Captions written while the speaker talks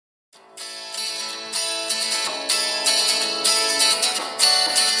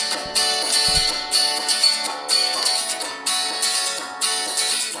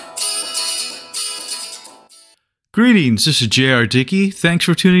Greetings, this is J.R. Dickey. Thanks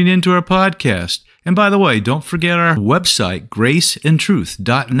for tuning in to our podcast. And by the way, don't forget our website,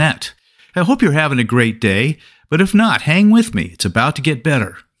 graceandtruth.net. I hope you're having a great day, but if not, hang with me. It's about to get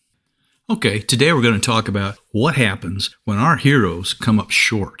better. Okay, today we're going to talk about what happens when our heroes come up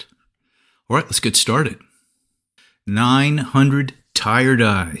short. All right, let's get started. 900 tired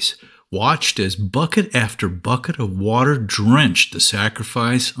eyes watched as bucket after bucket of water drenched the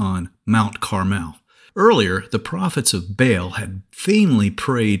sacrifice on Mount Carmel. Earlier, the prophets of Baal had vainly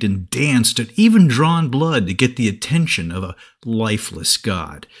prayed and danced and even drawn blood to get the attention of a lifeless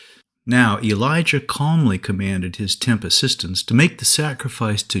God. Now, Elijah calmly commanded his temp assistants to make the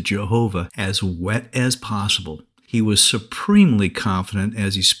sacrifice to Jehovah as wet as possible. He was supremely confident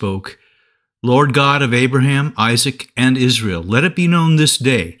as he spoke, "Lord God of Abraham, Isaac, and Israel, let it be known this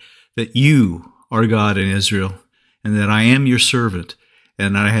day that you are God in Israel, and that I am your servant,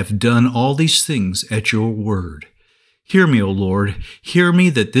 and I have done all these things at your word. Hear me, O Lord, hear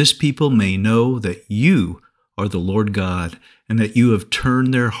me, that this people may know that you are the Lord God, and that you have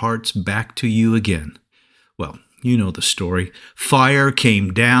turned their hearts back to you again." Well, you know the story. Fire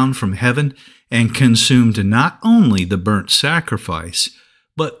came down from heaven and consumed not only the burnt sacrifice,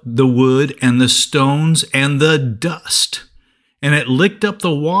 but the wood and the stones and the dust. And it licked up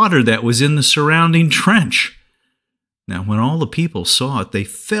the water that was in the surrounding trench. Now, when all the people saw it, they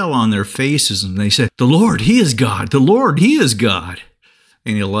fell on their faces and they said, "The Lord, He is God! The Lord, He is God!"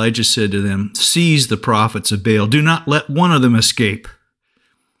 And Elijah said to them, "Seize the prophets of Baal. Do not let one of them escape."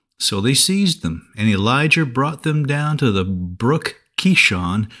 So they seized them, and Elijah brought them down to the brook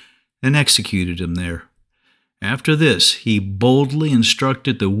Kishon and executed them there. After this, he boldly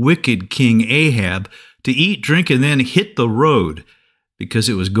instructed the wicked king Ahab to eat, drink, and then hit the road, because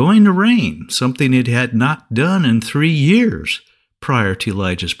it was going to rain, something it had not done in 3 years prior to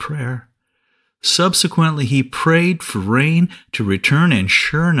Elijah's prayer. Subsequently, he prayed for rain to return, and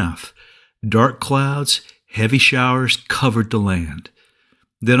sure enough, dark clouds, heavy showers covered the land.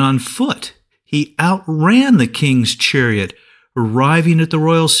 Then on foot, he outran the king's chariot, arriving at the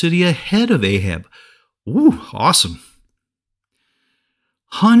royal city ahead of Ahab. Ooh, awesome.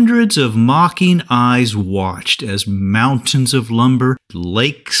 Hundreds of mocking eyes watched as mountains of lumber,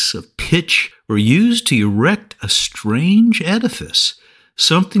 lakes of pitch were used to erect a strange edifice,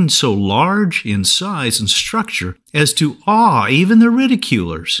 something so large in size and structure as to awe even the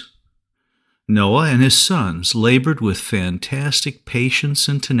ridiculers. Noah and his sons labored with fantastic patience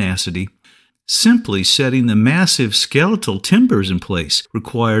and tenacity. Simply setting the massive skeletal timbers in place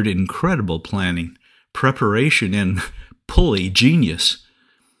required incredible planning, preparation, and pulley genius.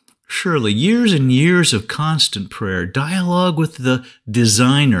 Surely years and years of constant prayer, dialogue with the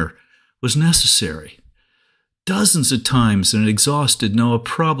designer was necessary. Dozens of times an exhausted Noah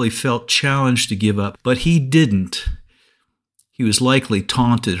probably felt challenged to give up, but he didn't. He was likely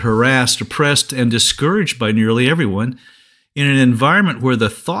taunted, harassed, oppressed, and discouraged by nearly everyone in an environment where the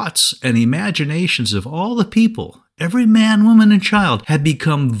thoughts and imaginations of all the people, every man, woman, and child, had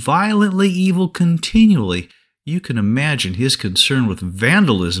become violently evil continually. You can imagine his concern with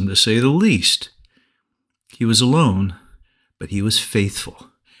vandalism, to say the least. He was alone, but he was faithful.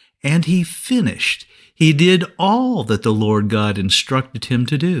 And he finished. He did all that the Lord God instructed him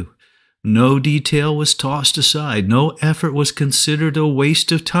to do. No detail was tossed aside. No effort was considered a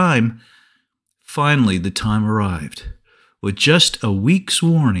waste of time. Finally, the time arrived. With just a week's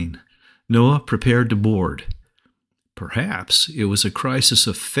warning, Noah prepared to board. Perhaps it was a crisis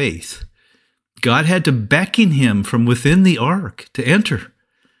of faith. God had to beckon him from within the ark to enter.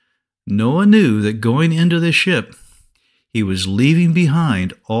 Noah knew that going into the ship, he was leaving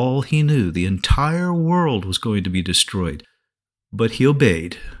behind all he knew. The entire world was going to be destroyed. But he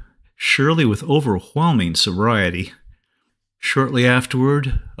obeyed, surely with overwhelming sobriety. Shortly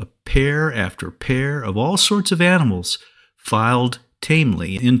afterward, a pair after pair of all sorts of animals filed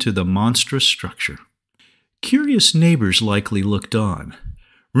tamely into the monstrous structure. Curious neighbors likely looked on.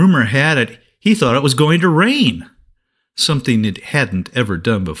 Rumor had it he thought it was going to rain, something it hadn't ever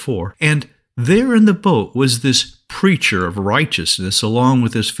done before. And there in the boat was this preacher of righteousness along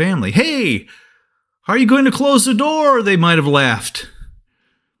with his family. "Hey, how are you going to close the door?" they might have laughed.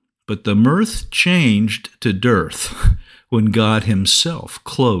 But the mirth changed to dearth when God himself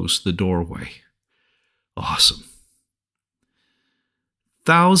closed the doorway. Awesome.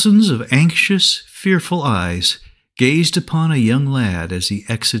 Thousands of anxious, fearful eyes gazed upon a young lad as he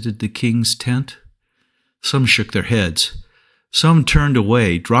exited the king's tent. Some shook their heads. Some turned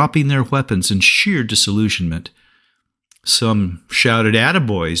away, dropping their weapons in sheer disillusionment. Some shouted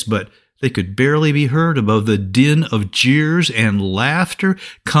attaboys, but they could barely be heard above the din of jeers and laughter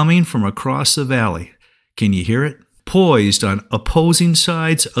coming from across the valley. Can you hear it? Poised on opposing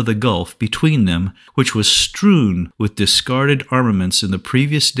sides of the gulf between them, which was strewn with discarded armaments in the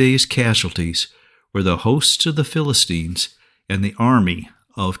previous day's casualties, were the hosts of the Philistines and the army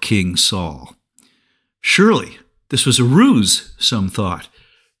of King Saul. Surely this was a ruse, some thought.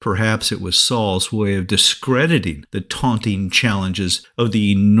 Perhaps it was Saul's way of discrediting the taunting challenges of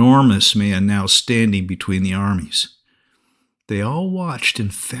the enormous man now standing between the armies. They all watched in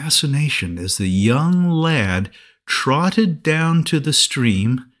fascination as the young lad trotted down to the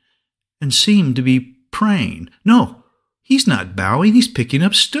stream and seemed to be praying. "No, he's not bowing, he's picking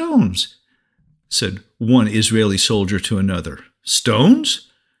up stones," said one Israeli soldier to another. "Stones?"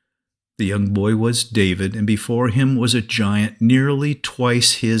 The young boy was David, and before him was a giant nearly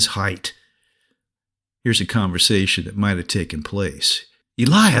twice his height. Here's a conversation that might have taken place.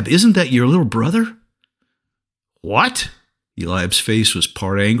 "Eliab, isn't that your little brother?" "What?" Eliab's face was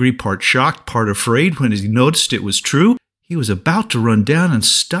part angry, part shocked, part afraid when he noticed it was true. He was about to run down and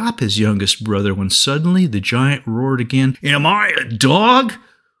stop his youngest brother when suddenly the giant roared again, "Am I a dog?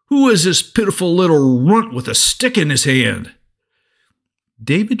 Who is this pitiful little runt with a stick in his hand?"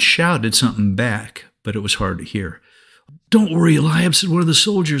 David shouted something back, but it was hard to hear. "Don't worry, Eliab," said one of the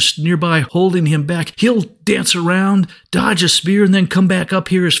soldiers nearby, holding him back. "He'll dance around, dodge a spear, and then come back up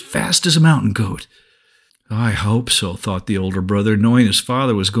here as fast as a mountain goat." "I hope so," thought the older brother, knowing his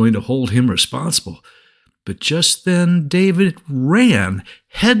father was going to hold him responsible. But just then David ran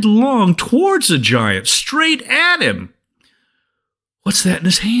headlong towards the giant, straight at him. "What's that in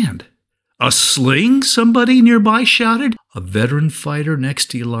his hand?" "A sling?" somebody nearby shouted. A veteran fighter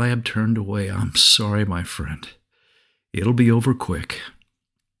next to Eliab turned away. "I'm sorry, my friend. It'll be over quick."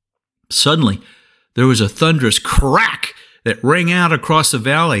 Suddenly, there was a thunderous crack that rang out across the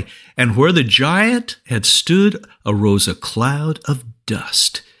valley, and where the giant had stood arose a cloud of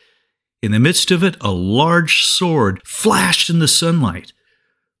dust. In the midst of it, a large sword flashed in the sunlight.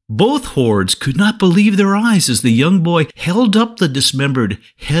 Both hordes could not believe their eyes as the young boy held up the dismembered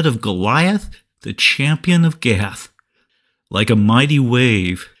head of Goliath, the champion of Gath. Like a mighty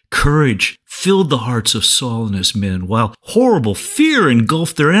wave, courage filled the hearts of Saul and his men, while horrible fear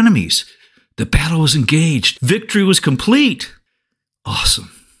engulfed their enemies. The battle was engaged. Victory was complete.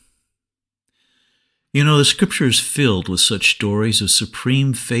 Awesome. You know, the Scripture is filled with such stories of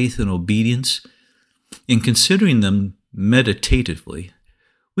supreme faith and obedience. In considering them meditatively,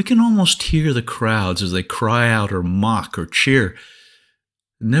 we can almost hear the crowds as they cry out or mock or cheer.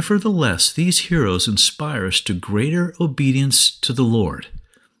 Nevertheless, these heroes inspire us to greater obedience to the Lord.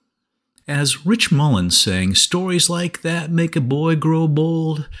 As Rich Mullins sang, stories like that make a boy grow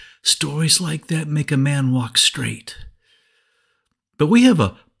bold. Stories like that make a man walk straight. But we have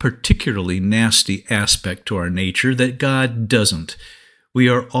a particularly nasty aspect to our nature that God doesn't. We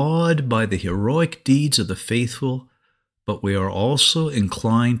are awed by the heroic deeds of the faithful, but we are also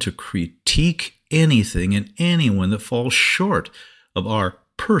inclined to critique anything and anyone that falls short of our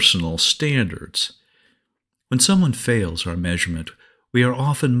personal standards. When someone fails our measurement, we are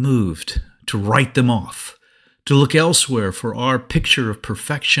often moved to write them off, to look elsewhere for our picture of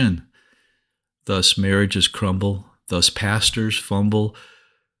perfection. Thus marriages crumble, thus pastors fumble,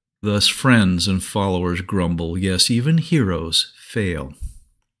 thus friends and followers grumble. Yes, even heroes fail.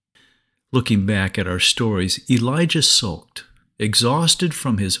 Looking back at our stories, Elijah sulked, exhausted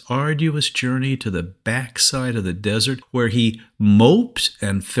from his arduous journey to the backside of the desert, where he moped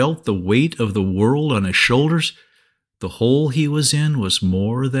and felt the weight of the world on his shoulders. The hole he was in was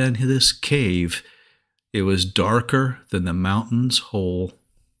more than this cave. It was darker than the mountain's hole.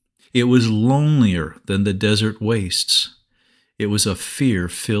 It was lonelier than the desert wastes. It was a fear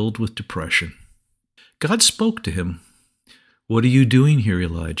filled with depression. God spoke to him. "What are you doing here,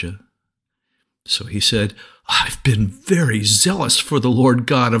 Elijah?" So he said, "I've been very zealous for the Lord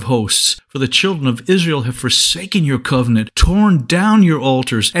God of hosts, for the children of Israel have forsaken your covenant, torn down your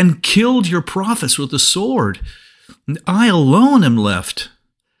altars, and killed your prophets with the sword. And I alone am left,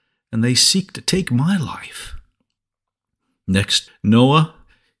 and they seek to take my life." Next, Noah,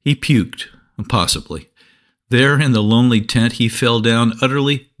 he puked, possibly. There in the lonely tent, he fell down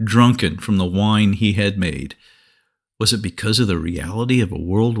utterly drunken from the wine he had made. Was it because of the reality of a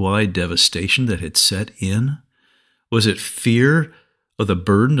worldwide devastation that had set in? Was it fear of the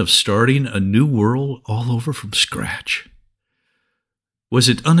burden of starting a new world all over from scratch? Was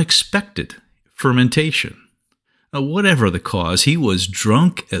it unexpected fermentation? Whatever the cause, he was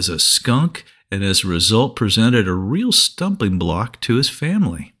drunk as a skunk, and as a result presented a real stumbling block to his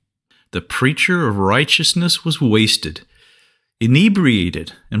family. The preacher of righteousness was wasted,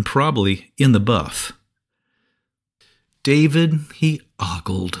 inebriated, and probably in the buff. David, he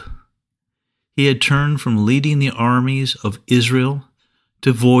ogled. He had turned from leading the armies of Israel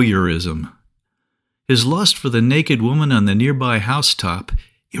to voyeurism. His lust for the naked woman on the nearby housetop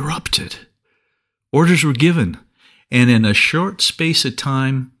erupted. Orders were given, and in a short space of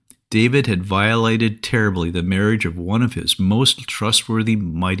time, David had violated terribly the marriage of one of his most trustworthy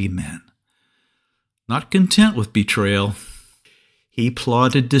mighty men. Not content with betrayal, he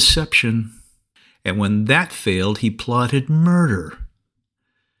plotted deception, and when that failed, he plotted murder.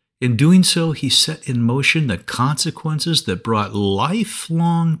 In doing so, he set in motion the consequences that brought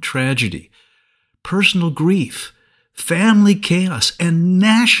lifelong tragedy, personal grief, family chaos, and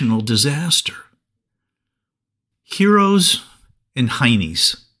national disaster. Heroes and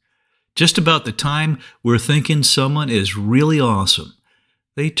hienies. Just about the time we're thinking someone is really awesome,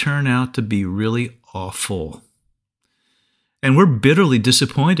 they turn out to be really awful. And we're bitterly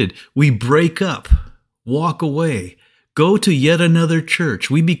disappointed. We break up, walk away, go to yet another church.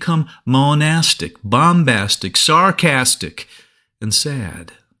 We become monastic, bombastic, sarcastic, and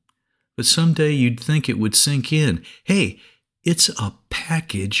sad. But someday you'd think it would sink in. Hey, it's a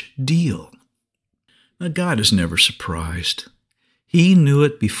package deal. Now, God is never surprised. He knew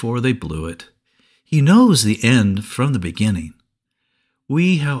it before they blew it. He knows the end from the beginning.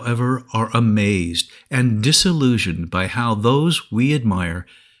 We, however, are amazed and disillusioned by how those we admire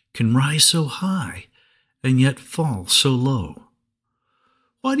can rise so high and yet fall so low.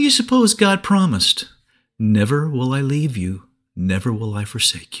 Why do you suppose God promised, "Never will I leave you, never will I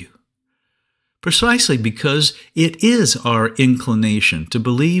forsake you"? Precisely because it is our inclination to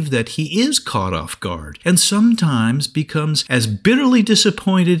believe that He is caught off guard and sometimes becomes as bitterly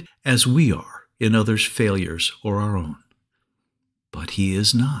disappointed as we are in others' failures or our own. But He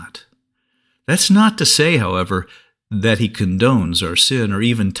is not. That's not to say, however, that He condones our sin or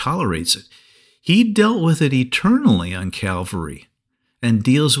even tolerates it. He dealt with it eternally on Calvary and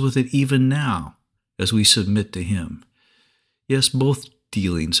deals with it even now as we submit to Him. Yes, both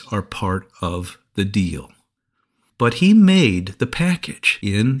dealings are part of the deal. But He made the package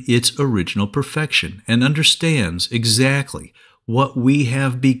in its original perfection and understands exactly what we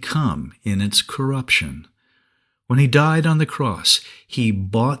have become in its corruption. When He died on the cross, He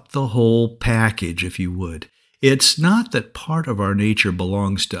bought the whole package, if you would. It's not that part of our nature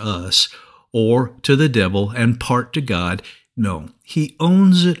belongs to us or to the devil and part to God. No, He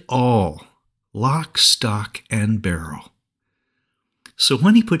owns it all, lock, stock, and barrel. So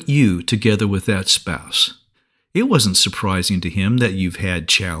when He put you together with that spouse, it wasn't surprising to Him that you've had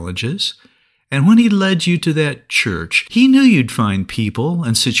challenges. And when He led you to that church, He knew you'd find people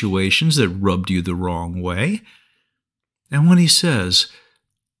and situations that rubbed you the wrong way. And when He says,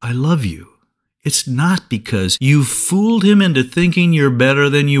 "I love you," it's not because you've fooled Him into thinking you're better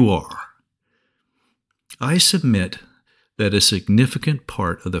than you are. I submit that a significant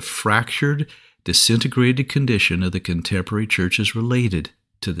part of the fractured, disintegrated condition of the contemporary church is related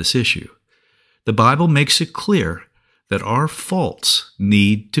to this issue. The Bible makes it clear that our faults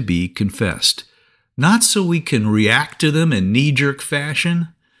need to be confessed, not so we can react to them in knee-jerk fashion,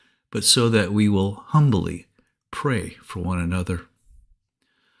 but so that we will humbly pray for one another.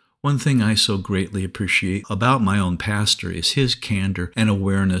 One thing I so greatly appreciate about my own pastor is his candor and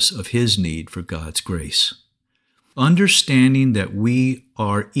awareness of his need for God's grace. Understanding that we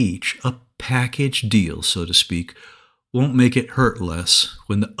are each a package deal, so to speak, won't make it hurt less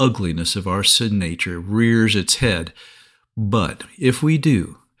when the ugliness of our sin nature rears its head. But if we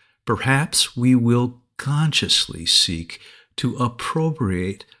do, perhaps we will consciously seek to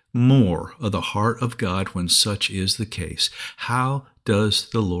appropriate more of the heart of God when such is the case. How does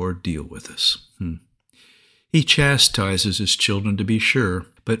the Lord deal with us? He chastises His children, to be sure,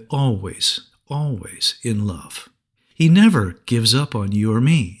 but always, always in love. He never gives up on you or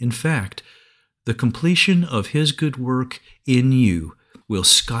me. In fact, the completion of His good work in you will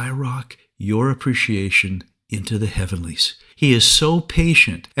skyrocket your appreciation into the heavenlies. He is so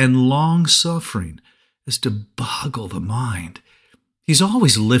patient and long-suffering as to boggle the mind. He's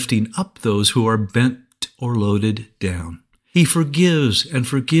always lifting up those who are bent or loaded down. He forgives and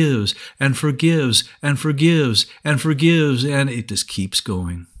forgives and forgives and forgives and forgives, and it just keeps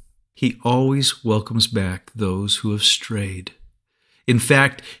going. He always welcomes back those who have strayed. In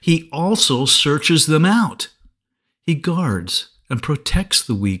fact, He also searches them out. He guards and protects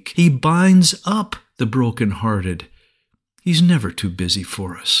the weak. He binds up the brokenhearted. He's never too busy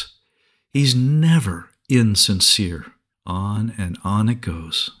for us. He's never insincere. On and on it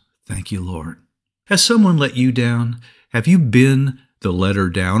goes. Thank you, Lord. Has someone let you down? Have you been the letter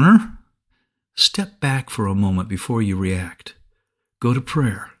downer? Step back for a moment before you react. Go to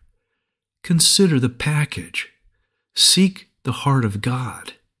prayer. Consider the package. Seek the heart of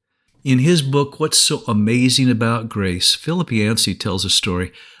God. In his book, What's So Amazing About Grace, Philip Yancey tells a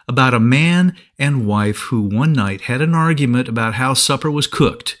story about a man and wife who one night had an argument about how supper was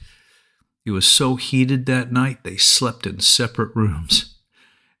cooked. It was so heated that night they slept in separate rooms.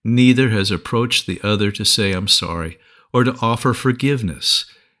 Neither has approached the other to say, "I'm sorry," or to offer forgiveness,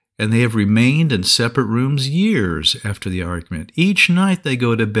 and they have remained in separate rooms years after the argument. Each night they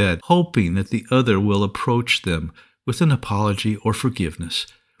go to bed, hoping that the other will approach them with an apology or forgiveness,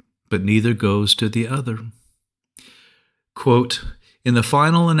 but neither goes to the other. Quote, "In the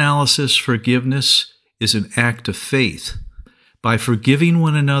final analysis, forgiveness is an act of faith. By forgiving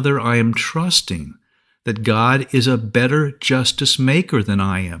one another, I am trusting that God is a better justice maker than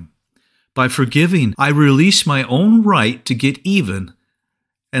I am. By forgiving, I release my own right to get even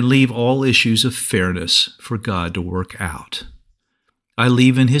and leave all issues of fairness for God to work out. I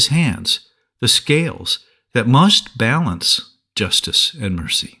leave in His hands the scales that must balance justice and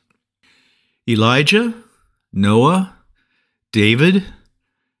mercy." Elijah, Noah, David,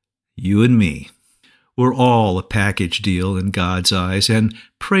 you and me. We're all a package deal in God's eyes, and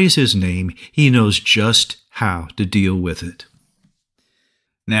praise His name, He knows just how to deal with it.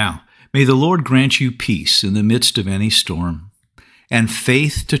 Now, may the Lord grant you peace in the midst of any storm, and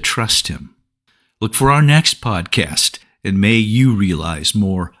faith to trust Him. Look for our next podcast, and may you realize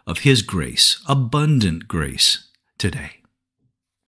more of His grace, abundant grace, today.